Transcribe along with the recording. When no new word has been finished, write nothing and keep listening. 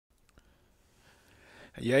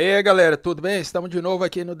E aí, galera, tudo bem? Estamos de novo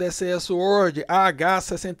aqui no DCS World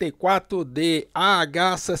AH-64D,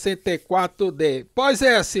 AH-64D. Pois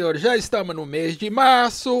é, senhores, já estamos no mês de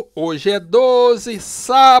março, hoje é 12,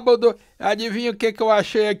 sábado. Adivinha o que eu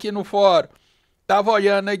achei aqui no fórum? Tava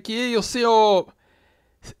olhando aqui e o senhor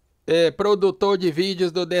produtor de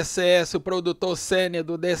vídeos do DCS, o produtor sênior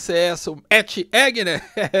do DCS, o Matt Egner,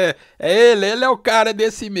 ele é o cara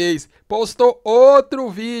desse mês. Postou outro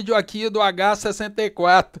vídeo aqui do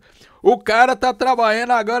H64. O cara tá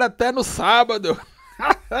trabalhando agora até no sábado.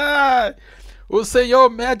 O senhor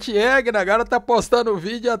Matt Egner agora tá postando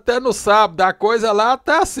vídeo até no sábado. A coisa lá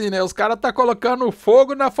tá assim, né? Os caras tá colocando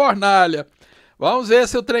fogo na fornalha. Vamos ver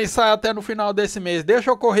se o trem sai até no final desse mês. Deixa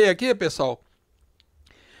eu correr aqui, pessoal,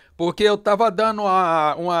 porque eu tava dando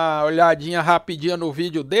uma olhadinha rapidinha no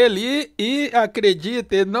vídeo dele e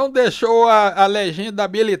acredita, ele não deixou a legenda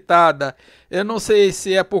habilitada. Eu não sei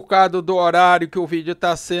se é por causa do horário que o vídeo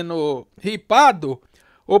está sendo ripado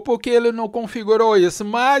ou porque ele não configurou isso.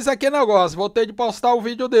 Mas aqui negócio, vou ter de postar o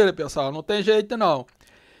vídeo dele, pessoal, não tem jeito não.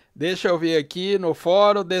 Deixa eu ver aqui no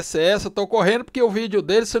fórum DCS, eu tô correndo porque o vídeo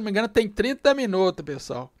dele, se não me engano, tem 30 minutos,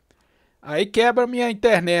 pessoal. Aí quebra minha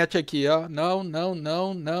internet aqui, ó. Não, não,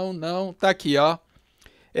 não, não, não. Tá aqui, ó.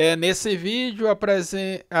 Nesse vídeo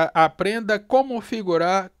aprenda como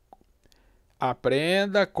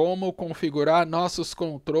configurar nossos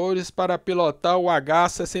controles para pilotar o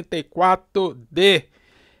H-64D.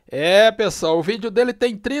 Pessoal, o vídeo dele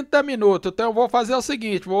tem 30 minutos, então eu vou fazer o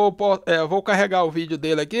seguinte, vou carregar o vídeo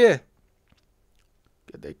dele aqui.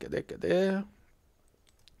 Cadê?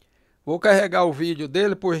 Vou carregar o vídeo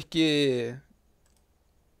dele porque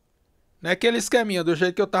não é aquele esqueminha do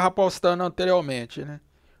jeito que eu estava postando anteriormente, né?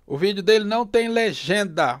 O vídeo dele não tem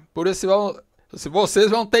legenda, por isso se vocês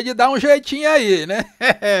vão ter de dar um jeitinho aí, né?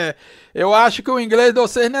 Eu acho que o inglês de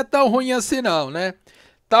vocês não é tão ruim assim não, né?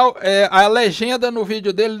 A legenda no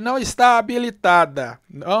vídeo dele não está habilitada,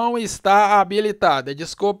 não está habilitada,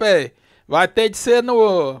 desculpa aí. Vai ter de ser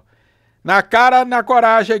na cara, na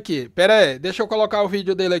coragem aqui. Pera aí, deixa eu colocar o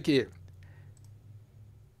vídeo dele aqui.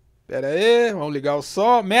 Pera aí, vamos ligar o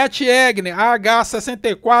som. Matt Egner,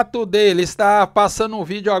 H64D, ele está passando um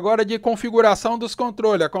vídeo agora de configuração dos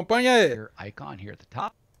controles. Acompanha aí. Icon here at the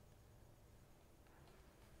top.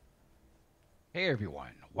 Hey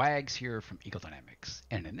everyone, Wags here from Eagle Dynamics,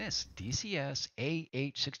 and in this DCS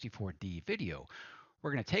AH-64D video,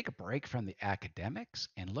 we're going to take a break from the academics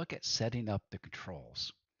and look at setting up the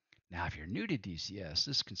controls. Now, if you're new to DCS,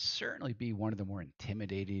 this can certainly be one of the more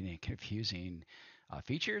intimidating and confusing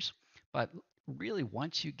features, but really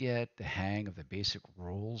once you get the hang of the basic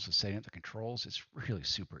rules of setting up the controls, it's really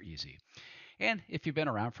super easy. And if you've been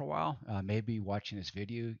around for a while, maybe watching this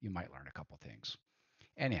video, you might learn a couple things.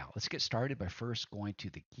 Anyhow, let's get started by first going to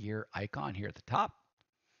the gear icon here at the top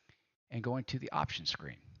and going to the options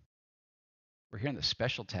screen. We're here in the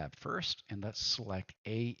special tab first, and let's select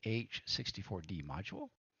AH-64D module.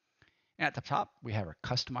 And at the top, we have our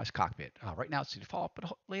customized cockpit. Right now it's the default,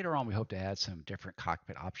 but later on we hope to add some different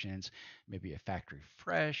cockpit options, maybe a factory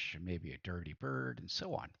fresh, or maybe a dirty bird, and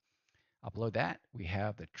so on. Below that, we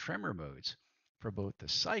have the tremor modes for both the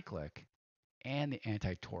cyclic and the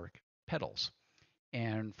anti-torque pedals.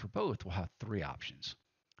 And for both, we'll have three options.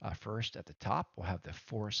 First, at the top, we'll have the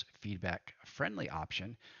force feedback friendly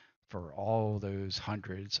option for all those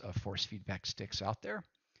hundreds of force feedback sticks out there.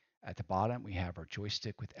 At the bottom, we have our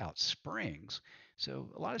joystick without springs.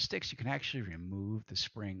 So a lot of sticks you can actually remove the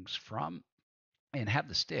springs from and have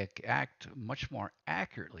the stick act much more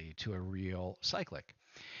accurately to a real cyclic.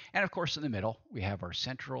 And of course, in the middle, we have our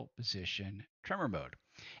central position tremor mode.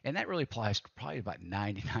 And that really applies to probably about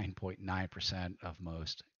 99.9% of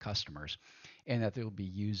most customers, and that they'll be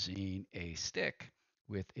using a stick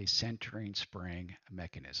with a centering spring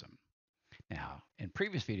mechanism. Now, in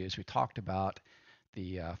previous videos, we talked about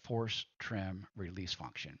the force trim release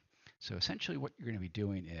function. So essentially what you're going to be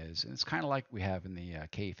doing is, and it's kind of like we have in the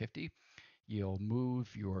K50, you'll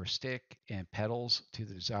move your stick and pedals to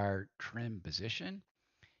the desired trim position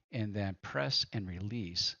and then press and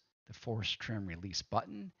release the force trim release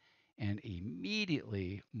button and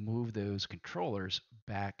immediately move those controllers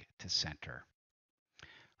back to center.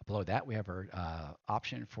 Below that, we have our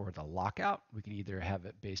option for the lockout. We can either have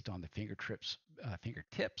it based on the fingertips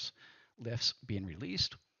lifts being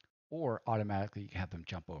released, or automatically you can have them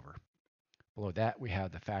jump over. Below that, we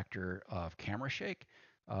have the factor of camera shake,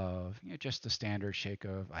 of just the standard shake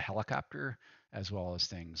of a helicopter, as well as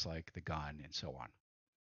things like the gun and so on.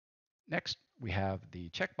 Next, we have the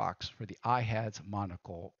checkbox for the IHADS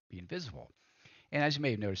monocle being visible. And as you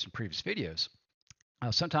may have noticed in previous videos,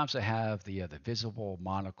 sometimes I have the visible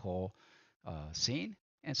monocle seen,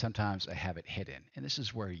 and sometimes I have it hidden. And this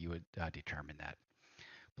is where you would determine that.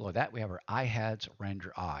 Below that, we have our IHADS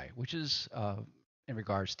render eye, which is in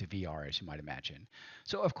regards to VR, as you might imagine.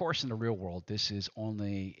 So, of course, in the real world, this is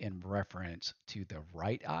only in reference to the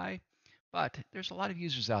right eye, but there's a lot of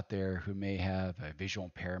users out there who may have a visual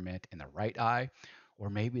impairment in the right eye, or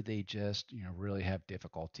maybe they just really have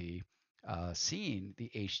difficulty seeing the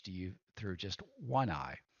HD through just one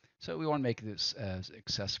eye. So we want to make this as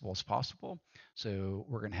accessible as possible. So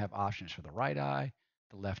we're going to have options for the right eye,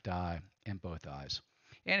 the left eye, and both eyes.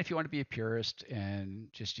 And if you want to be a purist and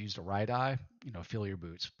just use the right eye, fill your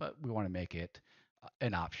boots. But we want to make it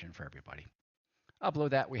an option for everybody. Below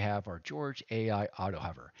that, we have our George AI Auto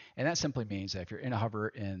Hover. And that simply means that if you're in a hover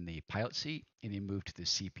in the pilot seat and you move to the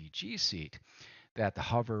CPG seat, that the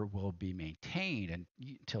hover will be maintained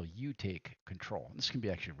until you take control. And this can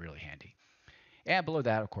be actually really handy. And below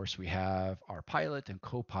that, of course, we have our pilot and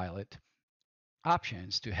co-pilot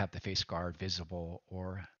options to have the face guard visible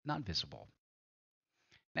or non-visible.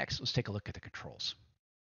 Next, let's take a look at the controls.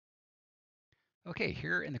 Okay,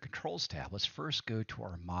 here in the Controls tab, let's first go to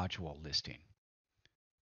our module listing.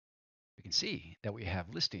 We can see that we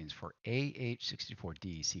have listings for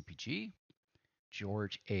AH-64D CPG,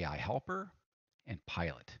 George AI Helper, and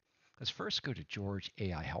Pilot. Let's first go to George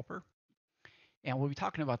AI Helper, and we'll be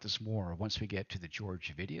talking about this more once we get to the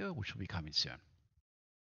George video, which will be coming soon.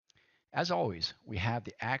 As always, we have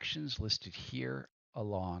the actions listed here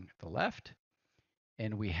along the left,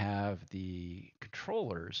 and we have the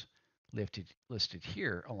controllers listed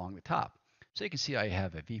here along the top. So you can see I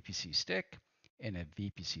have a VPC stick and a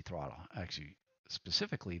VPC throttle. Actually,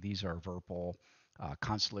 specifically, these are Virpil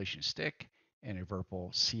Constellation stick and a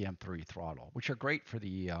Virpil CM3 throttle, which are great for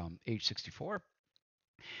the AH-64.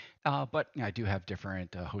 But I do have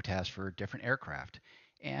different HOTAS for different aircraft.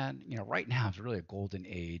 And right now is really a golden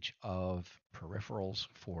age of peripherals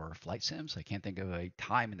for flight sims. I can't think of a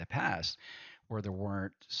time in the past where there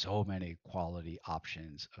weren't so many quality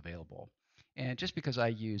options available. And just because I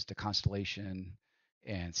use the Constellation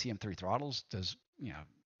and CM3 throttles does,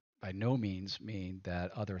 by no means mean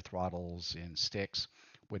that other throttles and sticks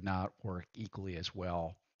would not work equally as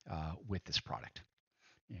well with this product.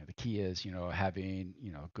 The key is, having,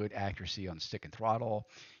 good accuracy on stick and throttle,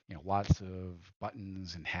 lots of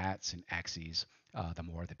buttons and hats and axes, the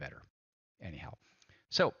more the better. Anyhow,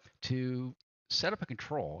 so to set up a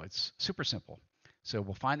control, it's super simple. So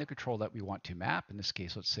we'll find the control that we want to map. In this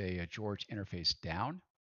case, let's say a George interface down.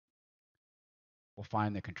 We'll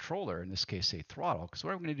find the controller, in this case, say throttle, because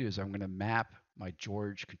what I'm going to do is I'm going to map my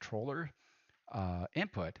George controller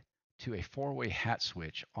input to a four-way hat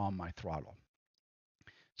switch on my throttle.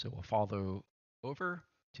 So we'll follow over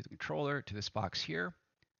to the controller, to this box here.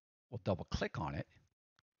 We'll double click on it.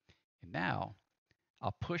 And now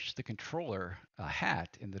I'll push the controller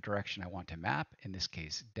hat in the direction I want to map, in this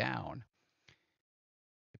case down.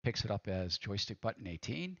 It picks it up as joystick button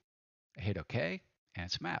 18. I hit OK, and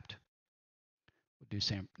it's mapped. We'll do the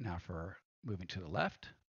same now for moving to the left.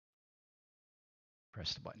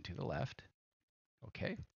 Press the button to the left.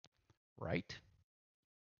 OK. Right.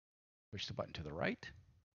 Push the button to the right.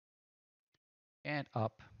 And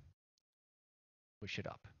up. Push it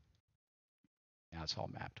up. Now it's all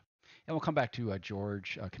mapped. And we'll come back to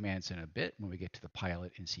George commands in a bit when we get to the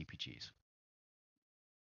pilot and CPGs.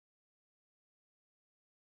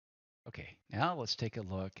 Okay, now let's take a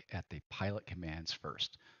look at the pilot commands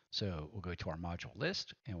first. So we'll go to our module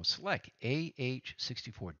list and we'll select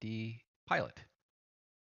AH-64D pilot.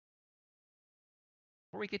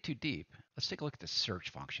 Before we get too deep, let's take a look at the search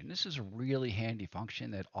function. This is a really handy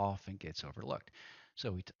function that often gets overlooked.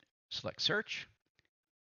 So we select search,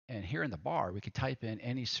 and here in the bar, we can type in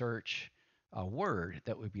any search word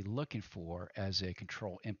that we'd be looking for as a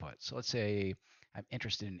control input. So let's say I'm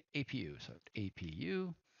interested in APU, so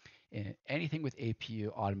APU, and anything with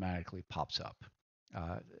APU automatically pops up.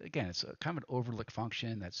 Again, it's a kind of an overlooked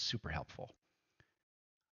function that's super helpful.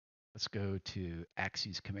 Let's go to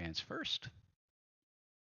axes commands first.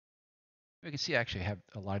 We can see I actually have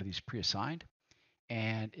a lot of these pre-assigned.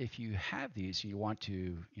 And if you have these, you want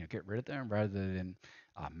to get rid of them rather than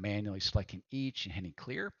manually selecting each and hitting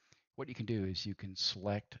clear. What you can do is you can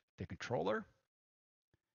select the controller,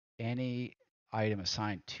 any item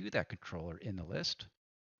assigned to that controller in the list,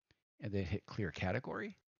 and then hit clear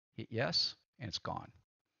category, hit yes, and it's gone.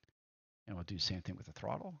 And we'll do the same thing with the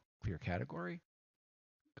throttle, clear category,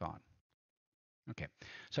 gone. Okay,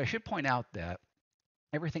 so I should point out that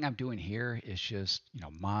Everything I'm doing here is just,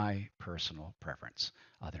 my personal preference.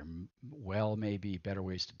 There may be better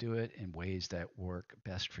ways to do it in ways that work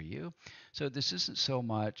best for you. So this isn't so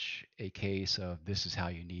much a case of this is how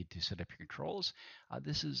you need to set up your controls.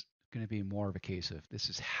 This is going to be more of a case of this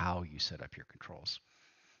is how you set up your controls.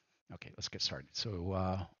 Okay, let's get started.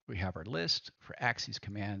 So we have our list for axes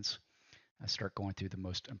commands. I start going through the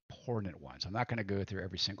most important ones. I'm not going to go through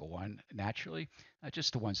every single one naturally,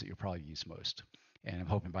 just the ones that you'll probably use most. And I'm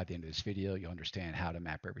hoping by the end of this video, you'll understand how to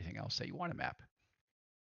map everything else that you want to map.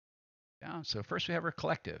 Yeah, so first we have our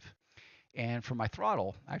collective. And for my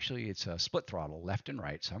throttle, actually it's a split throttle, left and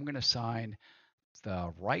right. So I'm going to assign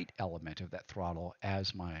the right element of that throttle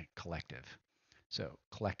as my collective. So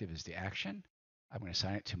collective is the action. I'm going to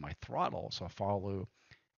assign it to my throttle. So I'll follow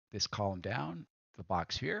this column down, the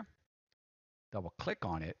box here, double click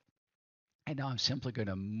on it, and now I'm simply going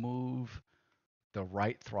to move the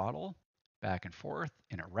right throttle back and forth,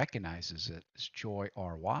 and it recognizes it as joy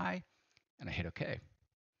RY, and I hit OK.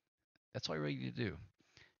 That's all you're ready to do.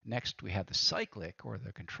 Next, we have the cyclic or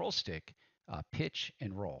the control stick pitch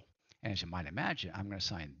and roll. And as you might imagine, I'm going to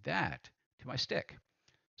assign that to my stick.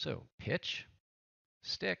 So pitch,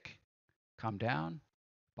 stick, come down,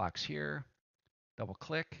 box here, double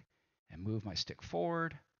click, and move my stick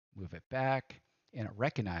forward, move it back, and it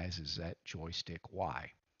recognizes that joystick Y.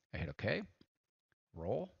 I hit OK,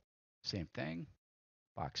 roll, same thing,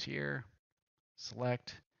 box here,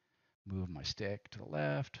 select, move my stick to the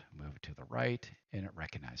left, move it to the right, and it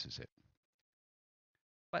recognizes it.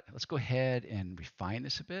 But let's go ahead and refine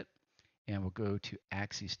this a bit, and we'll go to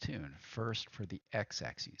axis tune, first for the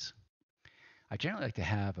x-axis. I generally like to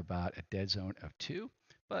have about a dead zone of 2,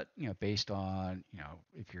 but based on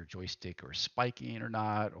if your joystick is spiking or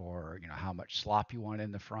not, or how much slop you want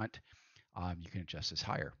in the front, you can adjust this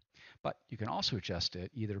higher. But you can also adjust it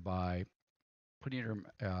either by putting your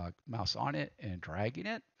mouse on it and dragging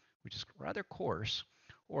it, which is rather coarse,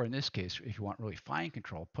 or in this case, if you want really fine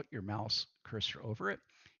control, put your mouse cursor over it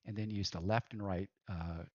and then use the left and right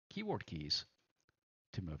keyboard keys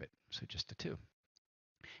to move it. So just the 2.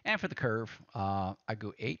 And for the curve, I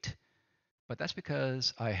go 8, but that's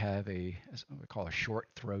because I have as we call a short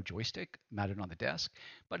throw joystick mounted on the desk.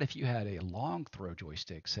 But if you had a long throw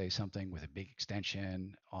joystick, say something with a big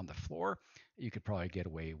extension on the floor, you could probably get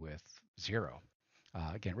away with 0.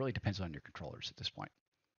 Again, really depends on your controllers at this point.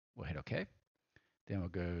 We'll hit OK. Then we'll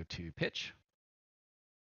go to pitch,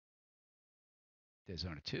 dead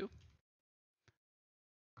zone of 2,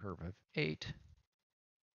 curve of 8.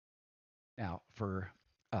 Now, for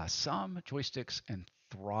some joysticks and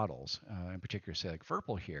throttles, in particular, say like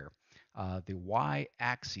Virpil here, the Y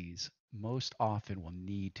axes most often will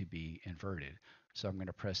need to be inverted. So I'm going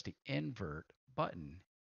to press the invert button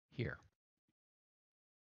here.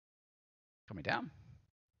 Coming down.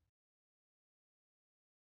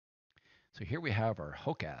 So here we have our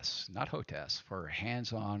HOCAS, not HOTAS, for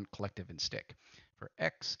hands-on, collective, and stick, for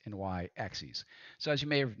X and Y axes. So as you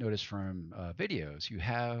may have noticed from videos, you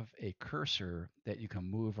have a cursor that you can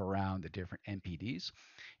move around the different MPDs,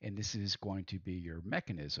 and this is going to be your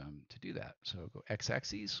mechanism to do that. So go X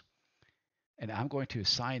axes, and I'm going to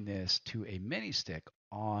assign this to a mini stick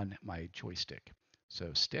on my joystick.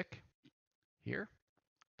 So stick here,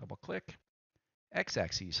 double click, X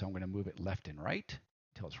axis, so I'm going to move it left and right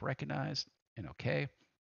until it's recognized, and OK.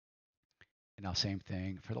 And now same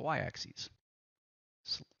thing for the Y axis.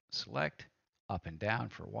 Select up and down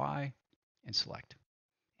for Y and select.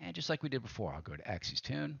 And just like we did before, I'll go to axis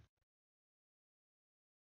tune,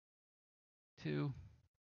 2,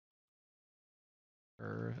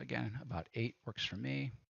 curve, again, about 8 works for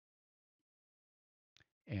me.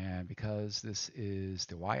 And because this is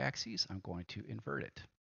the Y axis, I'm going to invert it.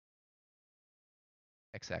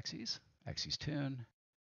 X axis, axis tune,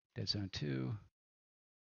 dead zone 2,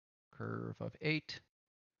 curve of 8,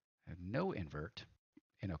 and no invert,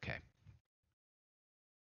 and OK.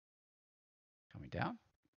 Coming down.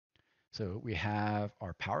 So we have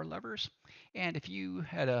our power levers, and if you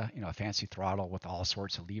had a fancy throttle with all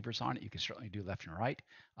sorts of levers on it, you can certainly do left and right.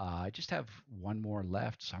 I just have one more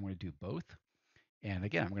left, so I'm going to do both. And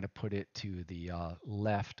again, I'm going to put it to the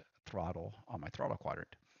left throttle on my throttle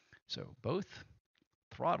quadrant. So both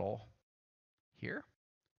throttle here,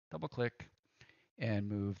 double click, and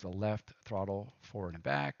move the left throttle forward and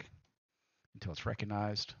back until it's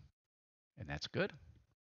recognized, and that's good.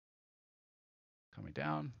 Coming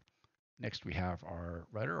down. Next, we have our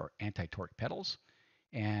rudder or anti-torque pedals.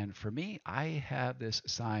 And for me, I have this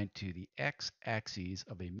assigned to the X axis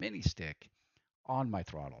of a mini stick on my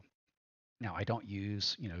throttle. Now, I don't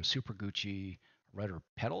use, Super Gucci rudder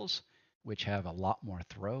pedals which have a lot more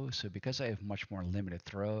throw. So because I have much more limited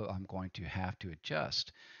throw, I'm going to have to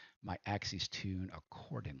adjust my axis tune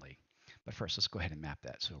accordingly. But first, let's go ahead and map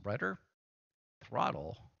that. So rudder,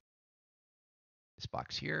 throttle, this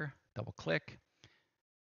box here, double click,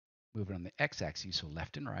 move it on the x-axis, so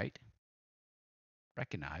left and right,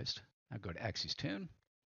 recognized. Now go to axis tune,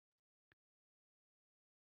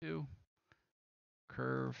 2,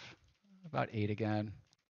 curve, about 8 again.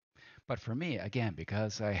 But for me, again,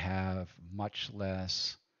 because I have much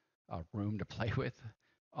less room to play with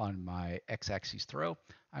on my x-axis throw,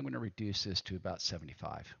 I'm going to reduce this to about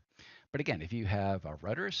 75. But again, if you have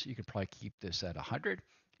rudders, you can probably keep this at 100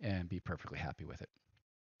 and be perfectly happy with it.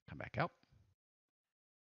 Come back out.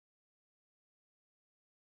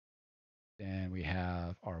 Then we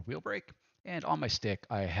have our wheel brake. And on my stick,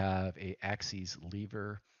 I have a axis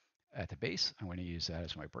lever at the base. I'm going to use that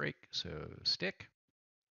as my brake. So stick,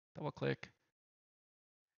 double click,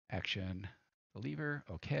 action, the lever,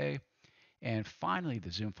 okay. And finally, the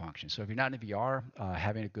zoom function. So if you're not in VR,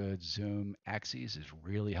 having a good zoom axis is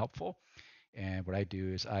really helpful. And what I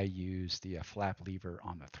do is I use the flap lever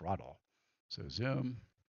on the throttle. So zoom,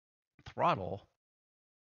 throttle,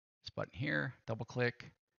 this button here, double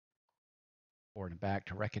click, forward and back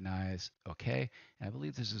to recognize, okay. And I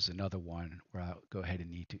believe this is another one where I'll go ahead and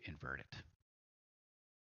need to invert it.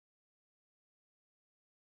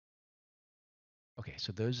 Okay,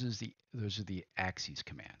 so those are the axes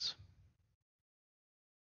commands.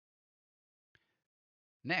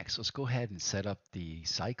 Next, let's go ahead and set up the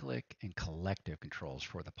cyclic and collective controls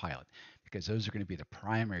for the pilot, because those are going to be the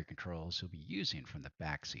primary controls you'll be using from the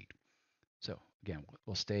back seat. So again,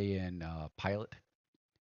 we'll stay in pilot,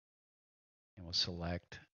 and we'll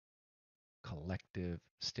select collective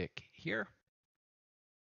stick here.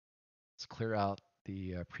 Let's clear out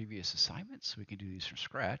the previous assignments so we can do these from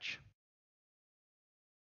scratch.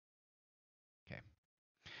 Okay.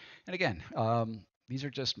 And again, these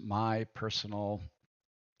are just my personal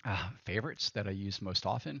favorites that I use most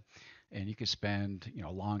often, and you could spend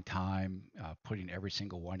a long time putting every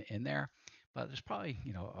single one in there, but there's probably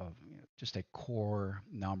just a core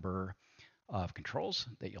number of controls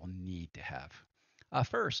that you'll need to have.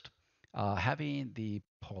 First, having the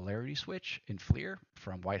polarity switch in FLIR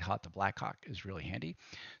from white hot to black hot is really handy.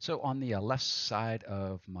 So on the left side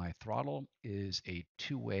of my throttle is a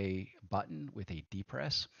two-way button with a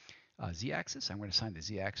depress z-axis. I'm going to assign the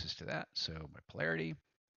z-axis to that. So my polarity,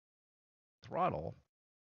 throttle,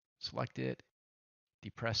 select it,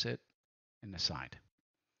 depress it, and assigned.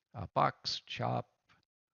 Box, chop,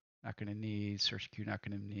 not going to need, search queue, not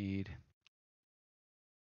going to need.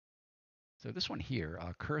 So this one here,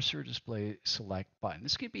 cursor display select button.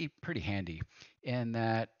 This could be pretty handy in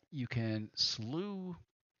that you can slew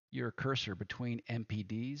your cursor between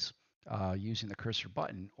MPDs using the cursor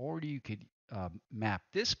button, or you could map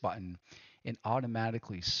this button and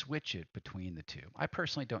automatically switch it between the two. I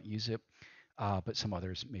personally don't use it, but some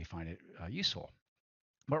others may find it useful.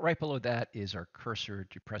 But right below that is our cursor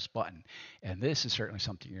depress button. And this is certainly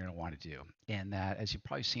something you're going to want to do. And that, as you've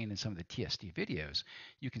probably seen in some of the TSD videos,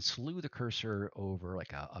 you can slew the cursor over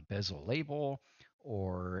like a bezel label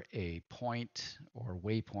or a point or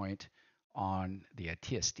waypoint on the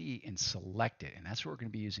TSD and select it. And that's what we're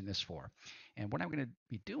going to be using this for. And what I'm going to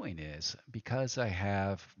be doing is, because I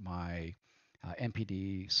have my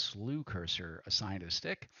MPD slew cursor assigned to a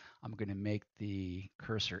stick, I'm going to make the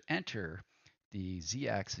cursor enter the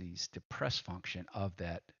z-axis depress function of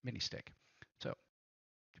that mini stick. So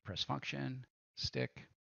depress function, stick,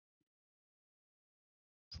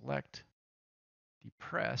 select,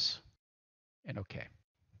 depress, and OK.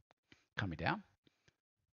 Coming down.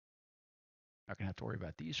 Not going to have to worry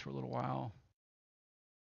about these for a little while.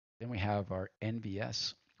 Then we have our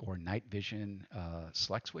NVS or night vision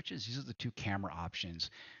select switches. These are the two camera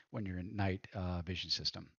options when you're in night vision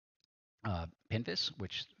system. PINVIS,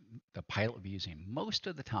 which the pilot will be using most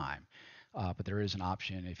of the time, but there is an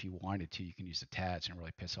option if you wanted to, you can use the TADs and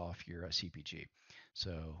really piss off your CPG.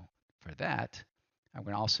 So for that, I'm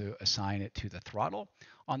going to also assign it to the throttle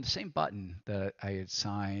on the same button that I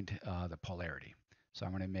assigned the polarity. So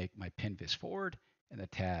I'm going to make my PINVIS forward and the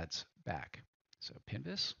TADs back. So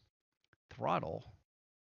PINVIS, throttle,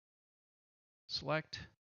 select,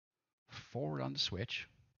 forward on the switch,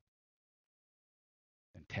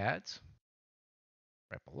 then TADs,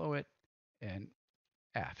 right below it, and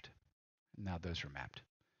aft. Now those are mapped.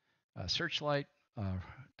 Searchlight,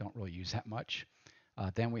 don't really use that much.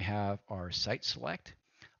 Then we have our site select.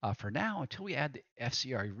 For now, until we add the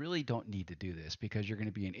FCR, you really don't need to do this because you're going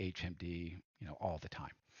to be in HMD all the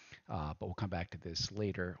time. But we'll come back to this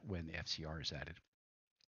later when the FCR is added.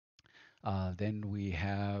 Then we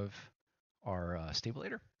have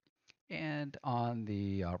stabulator. And on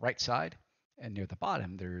the right side and near the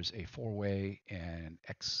bottom, there's a 4-way and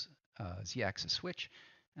Z-axis switch.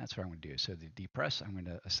 And that's what I'm going to do. So the depress, I'm going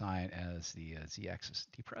to assign as the Z-axis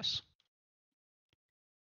depress.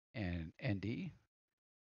 And ND,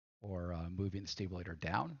 or moving the stabulator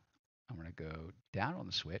down, I'm going to go down on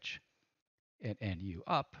the switch. And NU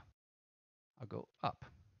up, I'll go up.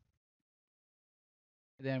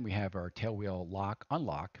 And then we have our tailwheel lock,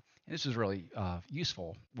 unlock. And this is really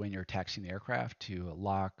useful when you're taxiing the aircraft to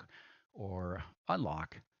lock or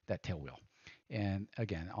unlock that tailwheel. And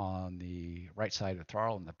again, on the right side of the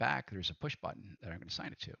throttle in the back, there's a push button that I'm going to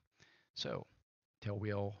assign it to. So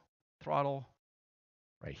tailwheel throttle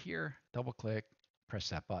right here, double click, press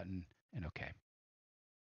that button, and OK.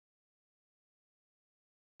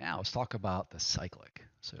 Now let's talk about the cyclic.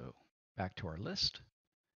 So back to our list,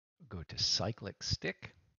 we'll go to cyclic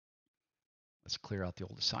stick. Let's clear out the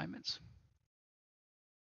old assignments.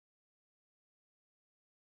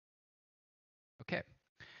 Okay,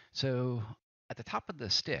 so at the top of the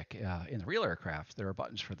stick in the real aircraft, there are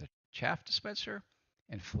buttons for the chaff dispenser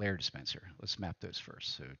and flare dispenser. Let's map those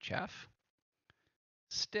first. So chaff,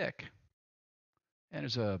 stick, and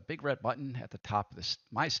there's a big red button at the top of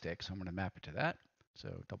my stick, so I'm going to map it to that. So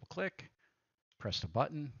double click, press the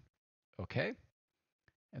button, OK.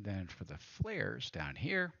 And then for the flares down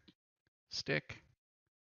here, stick,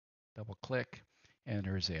 double click, and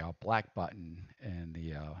there's a black button in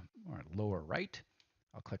the lower right.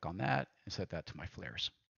 I'll click on that and set that to my flares.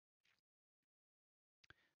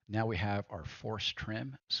 Now we have our force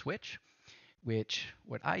trim switch, which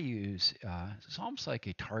what I use is almost like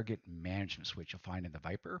a target management switch you'll find in the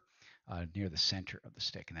Viper near the center of the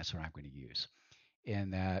stick, and that's what I'm going to use.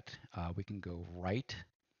 In that we can go right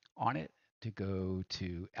on it to go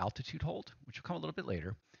to altitude hold, which will come a little bit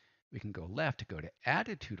later. We can go left to go to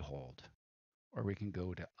attitude hold, or we can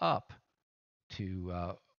go to up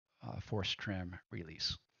to force trim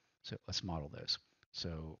release. So let's model those.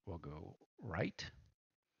 So we'll go right,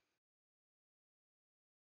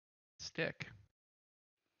 stick,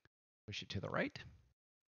 push it to the right,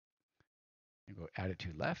 and go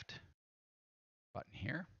attitude left, button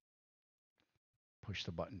here, push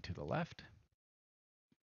the button to the left,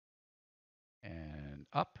 and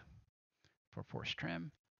up for force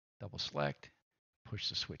trim, double select, push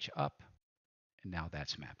the switch up, and now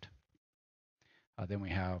that's mapped. Then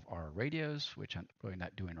we have our radios, which I'm really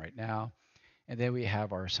not doing right now. And then we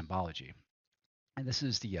have our symbology. And this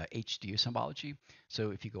is the HDU symbology.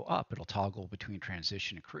 So if you go up, it'll toggle between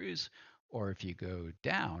transition and cruise. Or if you go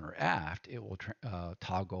down or aft, it will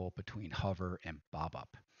toggle between hover and bob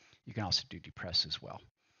up. You can also do depress as well.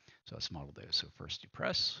 So let's model those. So first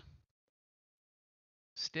depress,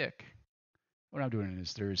 stick. What I'm doing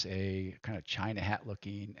is there's a kind of China hat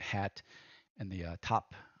looking hat in the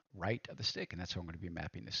top right of the stick, and that's what I'm going to be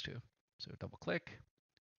mapping this to. So double click,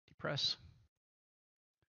 depress.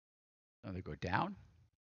 Now they go down,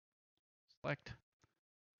 select,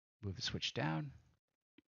 move the switch down,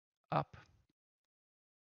 up,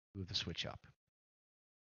 move the switch up.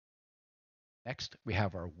 Next, we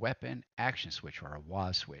have our weapon action switch, or our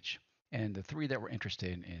WAS switch. And the three that we're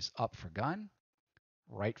interested in is up for gun,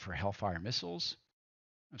 right for Hellfire missiles.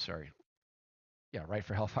 I'm sorry. Yeah, right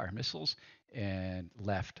for Hellfire missiles, and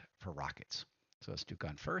left for rockets. So let's do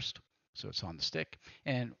gun first. So it's on the stick.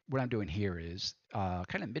 And what I'm doing here is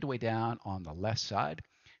kind of midway down on the left side,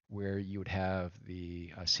 where you would have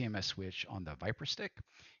the CMS switch on the Viper stick,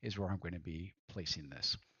 is where I'm going to be placing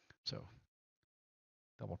this. So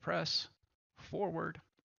double press, forward,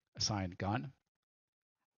 assign gun,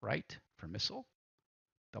 right for missile,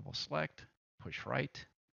 double select, push right,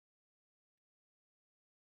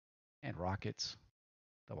 and rockets,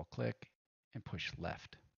 double click, and push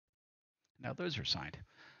left. Now those are assigned.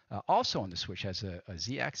 Also on the switch has a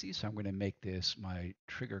Z-axis, so I'm going to make this my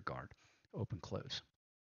trigger guard, open, close.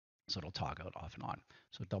 So it'll toggle it off and on.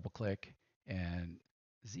 So double click and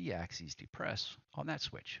Z-axis depress on that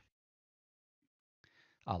switch.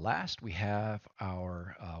 Last, we have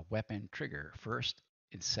our weapon trigger, first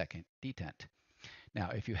and second detent. Now,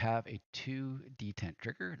 if you have a 2 detent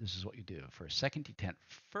trigger, this is what you do. For a second detent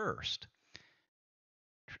first,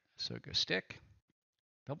 so go stick,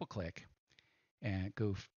 double click, and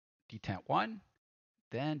go detent 1,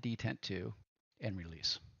 then detent 2, and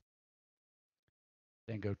release.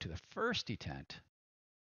 Then go to the first detent,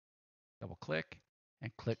 double click,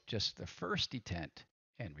 and click just the first detent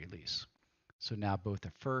and release. So now both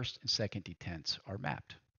the first and second detents are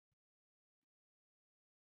mapped.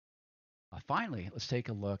 Finally, let's take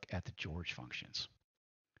a look at the George functions.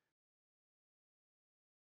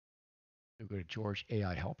 We'll go to George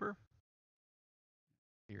AI Helper.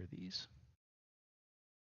 these.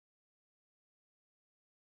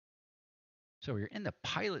 So you're in the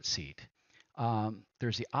pilot seat.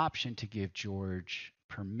 There's the option to give George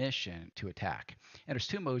permission to attack. And there's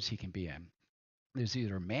two modes he can be in. There's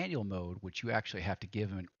either manual mode, which you actually have to give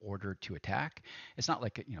him an order to attack. It's not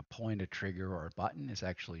like pulling a trigger or a button. It's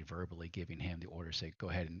actually verbally giving him the order, say, go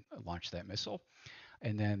ahead and launch that missile.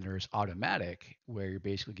 And then there's automatic, where you're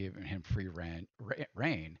basically giving him free reign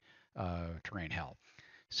to rain hell.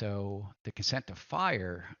 So the consent to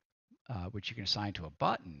fire, which you can assign to a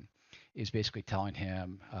button, is basically telling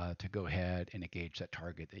him to go ahead and engage that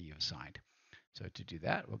target that you've assigned. So to do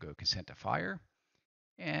that, we'll go consent to fire.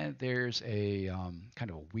 And there's a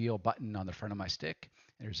kind of a wheel button on the front of my stick.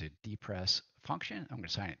 There's a depress function. I'm going to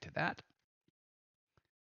assign it to that.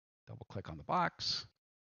 Double click on the box,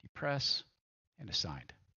 depress, and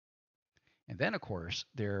assigned. And then, of course,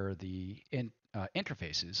 there are the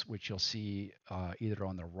interfaces, which you'll see either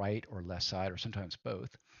on the right or left side, or sometimes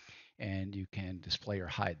both. And you can display or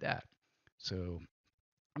hide that. So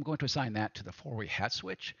I'm going to assign that to the four-way hat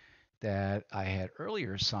switch that I had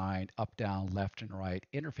earlier assigned up, down, left, and right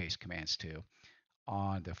interface commands to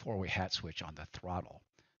on the four-way hat switch on the throttle.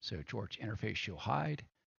 So George interface show hide,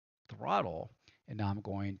 throttle, and now I'm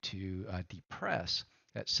going to depress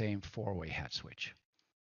that same four-way hat switch.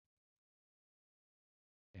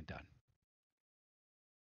 And done.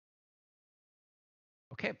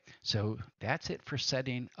 Okay, so that's it for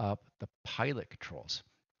setting up the pilot controls.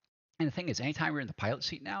 And the thing is, anytime you're in the pilot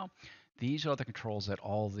seat now, these are the controls that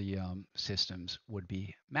all the systems would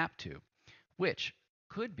be mapped to, which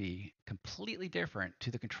could be completely different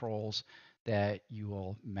to the controls that you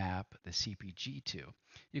will map the CPG to.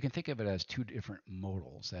 You can think of it as two different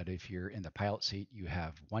modals, that if you're in the pilot seat, you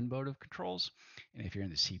have one mode of controls, and if you're in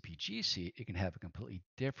the CPG seat, it can have a completely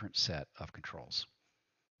different set of controls.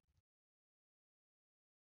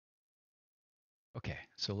 Okay,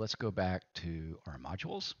 so let's go back to our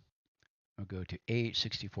modules. We'll go to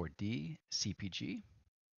AH-64D CPG.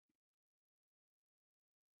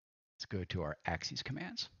 Let's go to our axes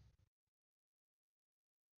commands.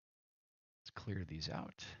 Let's clear these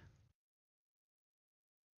out.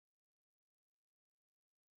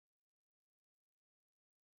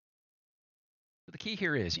 The key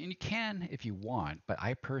here is, and you can if you want, but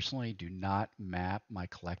I personally do not map my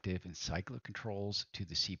collective and cyclic controls to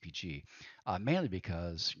the CPG, mainly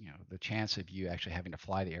because the chance of you actually having to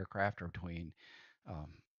fly the aircraft are between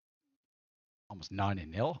almost none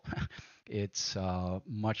and nil. It's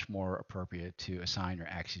much more appropriate to assign your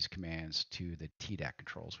axes commands to the TDAC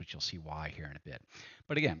controls, which you'll see why here in a bit.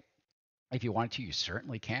 But again, if you wanted to, you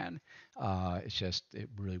certainly can. It's just it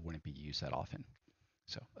really wouldn't be used that often.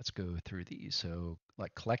 So let's go through these. So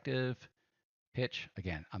like collective, pitch,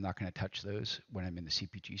 again, I'm not going to touch those when I'm in the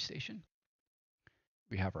CPG station.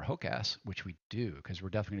 We have our HOCAS, which we do because we're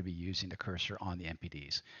definitely going to be using the cursor on the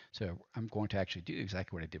MPDs. So I'm going to actually do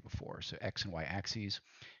exactly what I did before. So X and Y axes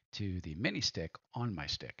to the mini stick on my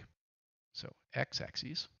stick. So X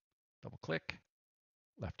axes, double click,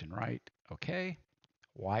 left and right, okay.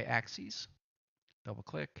 Y axes, double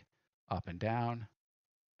click, up and down,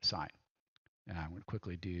 assign. And I'm going to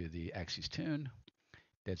quickly do the axes tune,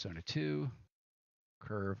 dead zone of 2,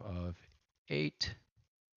 curve of 8,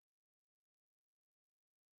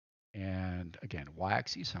 and again,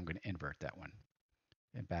 y-axis, so I'm going to invert that one.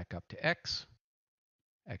 And back up to x,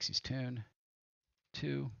 axes tune,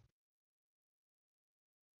 2,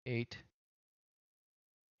 8,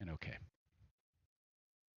 and OK.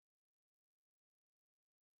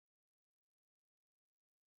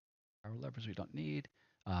 Our levers we don't need.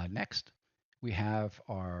 Next, we have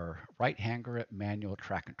our right-hand grip manual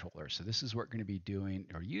track controller. So this is what we're going to be doing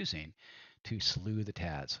or using to slew the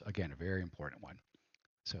TADs. Again, a very important one.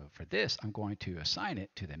 So for this, I'm going to assign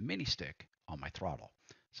it to the mini stick on my throttle.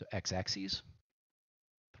 So x-axis,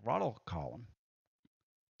 throttle column,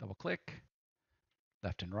 double click,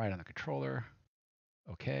 left and right on the controller,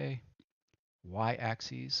 OK.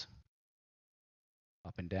 Y-axis,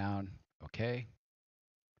 up and down, OK.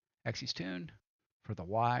 Axis tune for the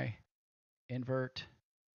Y, invert,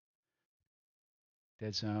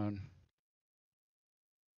 dead zone,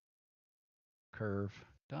 curve,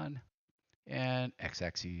 done. And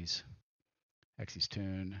x-axis, axis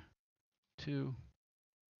tune, 2,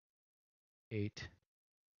 8,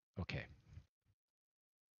 OK.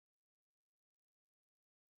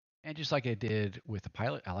 And just like I did with the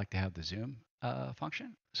pilot, I like to have the zoom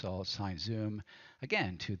function. So I'll assign zoom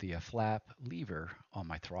again to the flap lever on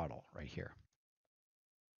my throttle right here.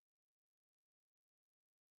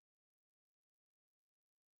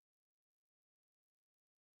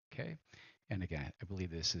 Okay, And again, I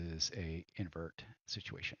believe this is a invert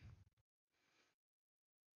situation.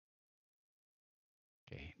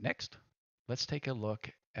 Okay, next, let's take a look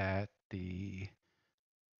at the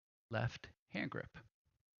left hand grip.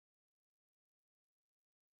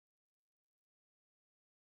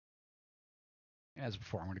 As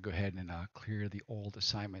before, I'm going to go ahead and clear the old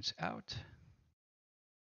assignments out.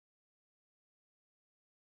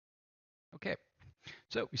 Okay,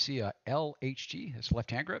 so we see LHG, that's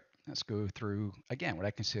left hand grip. Let's go through, again, what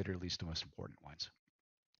I consider at least the most important ones.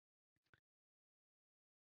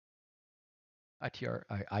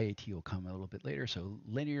 IAT will come a little bit later. So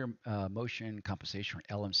linear motion compensation,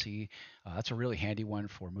 or LMC, that's a really handy one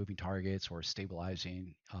for moving targets or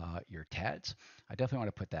stabilizing your TADs. I definitely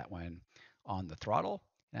want to put that one on the throttle.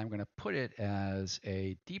 And I'm going to put it as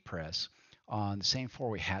a depress on the same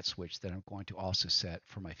four-way hat switch that I'm going to also set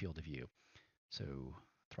for my field of view. So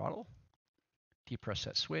throttle, depress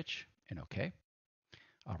that switch, and OK.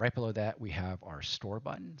 Right below that, we have our store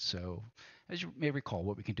button. So as you may recall,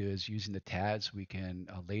 what we can do is using the TADs, we can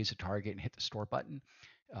laser target and hit the store button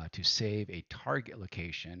to save a target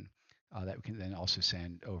location that we can then also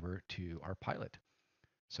send over to our pilot.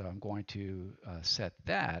 So I'm going to set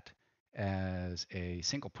that as a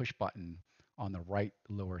single push button on the right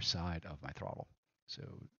lower side of my throttle. So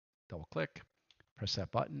double click, press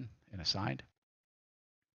that button, and assigned.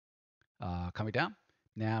 Coming down,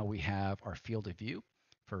 now we have our field of view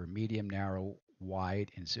for medium, narrow,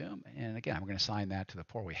 wide, and zoom. And again, I'm going to assign that to the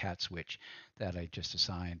four-way hat switch that I just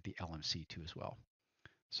assigned the LMC to as well.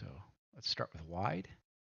 So let's start with wide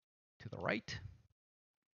to the right,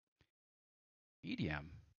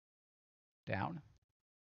 medium, down,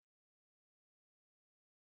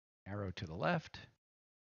 narrow to the left,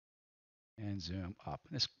 and zoom up.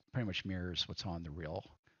 And this pretty much mirrors what's on the real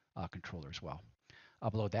controller as well.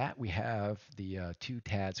 Below that, we have the two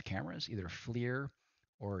TADS cameras, either FLIR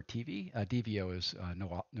or TV. DVO is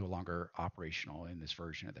no longer operational in this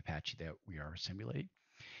version of the Apache that we are simulating.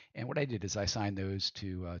 And what I did is I assigned those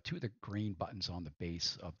to two of the green buttons on the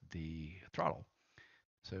base of the throttle.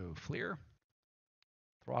 So FLIR,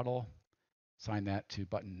 throttle, assign that to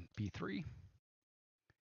button B3,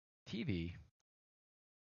 TV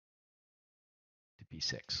to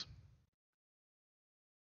B6.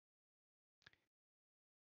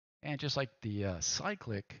 And just like the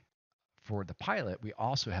cyclic for the pilot, we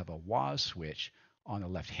also have a WAS switch on the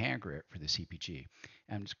left hand grip for the CPG.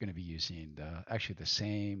 And I'm just going to be using actually the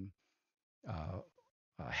same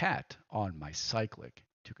hat on my cyclic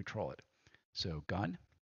to control it. So gun,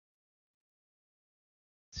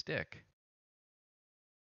 stick,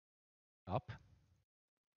 up,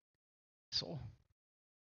 missile,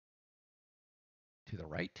 to the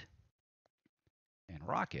right, and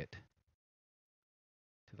rocket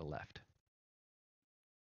to the left.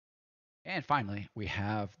 And finally, we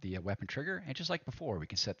have the weapon trigger. And just like before, we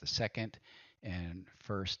can set the second and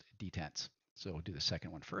first detents. So we'll do the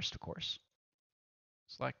second one first, of course.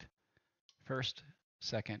 Select first,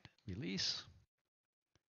 second, release.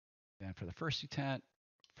 Then for the first detent,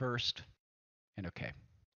 first, and OK.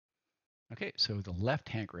 OK, so the left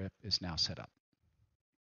hand grip is now set up.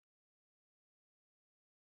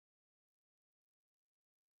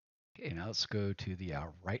 Okay, now let's go to the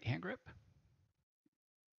right hand grip.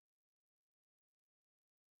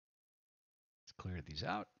 Let's clear these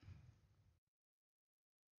out.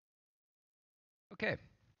 Okay.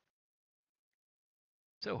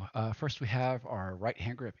 So first we have our right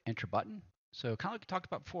hand grip enter button. So kind of like we talked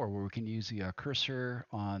about before, where we can use the cursor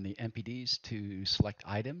on the MPDs to select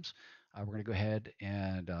items. We're going to go ahead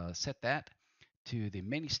and set that to the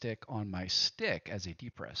mini stick on my stick as a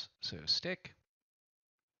depress. So stick,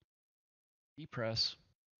 depress,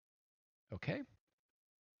 OK.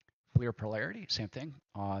 FLIR polarity, same thing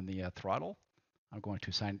on the throttle. I'm going to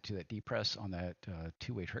assign it to that depress on that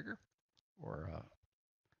two-way trigger or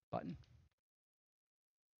button.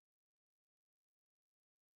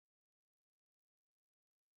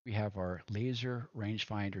 We have our laser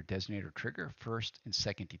rangefinder designator trigger, first and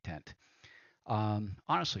second detent.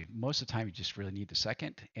 Honestly, most of the time you just really need the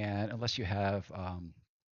second, and unless you have,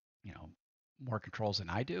 more controls than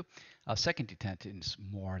I do, second detent is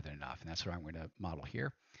more than enough, and that's what I'm going to model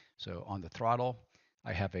here. So on the throttle,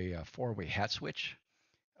 I have a four-way hat switch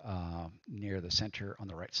near the center on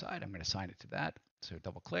the right side. I'm going to assign it to that. So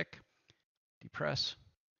double click, depress,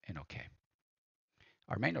 and OK.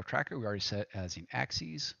 Our manual tracker we already set as an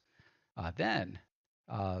axis. Then,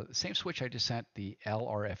 same switch I just sent the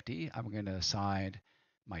LRFD, I'm going to assign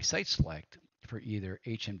my site select for either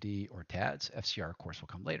HMD or TADS. FCR, of course, will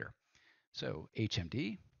come later. So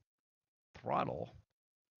HMD, throttle,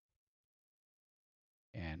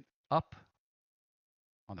 and up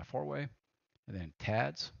on the four-way, and then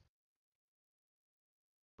TADS,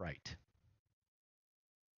 right.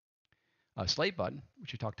 A slate button,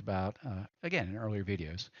 which we talked about, again, in earlier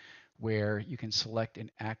videos, where you can select an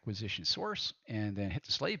acquisition source and then hit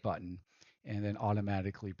the slate button and then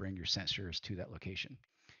automatically bring your sensors to that location.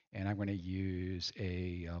 And I'm going to use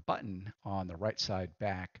a button on the right side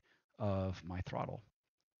back of my throttle.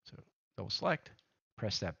 So double select,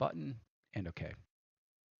 press that button, and OK.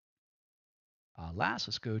 Last,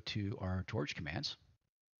 let's go to our George commands.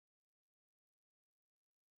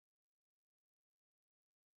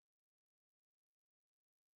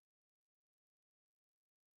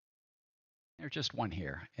 There's just one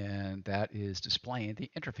here, and that is displaying the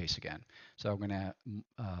interface again. So I'm going to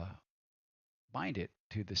bind it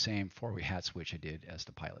to the same four-way hat switch I did as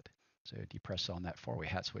the pilot. So depress on that four-way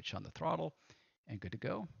hat switch on the throttle, and good to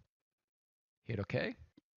go. Hit OK,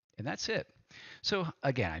 and that's it. So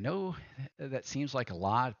again, I know that seems like a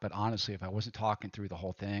lot, but honestly, if I wasn't talking through the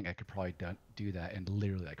whole thing, I could probably do that in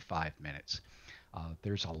literally like 5 minutes.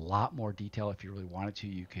 There's a lot more detail if you really wanted to,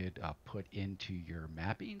 you could put into your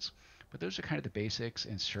mappings, but those are kind of the basics,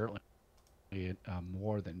 and certainly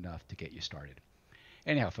more than enough to get you started.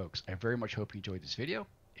 Anyhow, folks, I very much hope you enjoyed this video,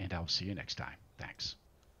 and I'll see you next time. Thanks.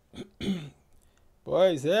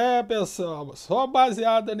 Pois é, pessoal, só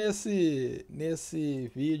baseado nesse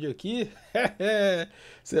vídeo aqui,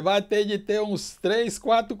 você vai ter de ter uns 3,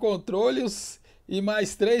 4 controles e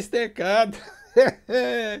mais 3 teclados.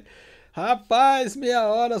 Rapaz, meia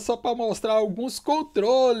hora só para mostrar alguns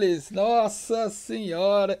controles. Nossa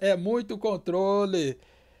senhora, é muito controle.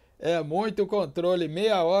 É muito controle,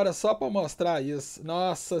 meia hora só para mostrar isso.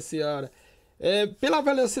 Nossa senhora. Pela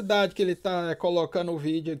velocidade que ele está colocando o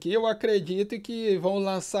vídeo aqui, eu acredito que vão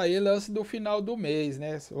lançar ele antes do final do mês,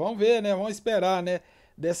 né? Vamos ver, né? Vamos esperar, né?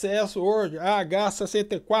 DCS World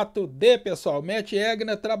AH-64D, pessoal. Matt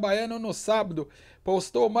Egner trabalhando no sábado.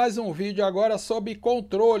 Postou mais um vídeo agora sobre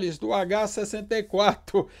controles do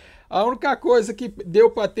H-64. A única coisa que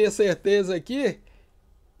deu para ter certeza aqui...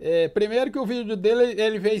 primeiro que o vídeo dele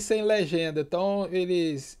ele veio sem legenda, então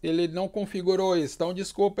ele não configurou isso, então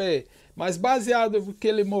desculpa aí. Mas baseado no que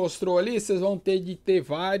ele mostrou ali, vocês vão ter de ter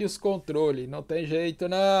vários controles, não tem jeito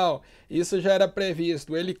não. Isso já era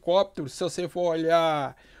previsto. O helicóptero, se você for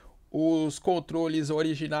olhar os controles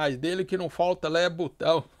originais dele, que não falta lá é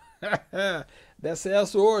botão.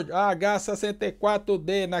 DCS World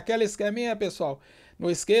AH-64D, naquela esqueminha, pessoal. Não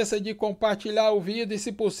esqueça de compartilhar o vídeo e,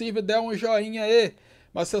 se possível, der um joinha aí.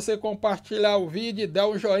 Mas se você compartilhar o vídeo e der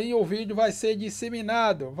um joinha, o vídeo vai ser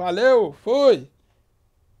disseminado. Valeu, fui!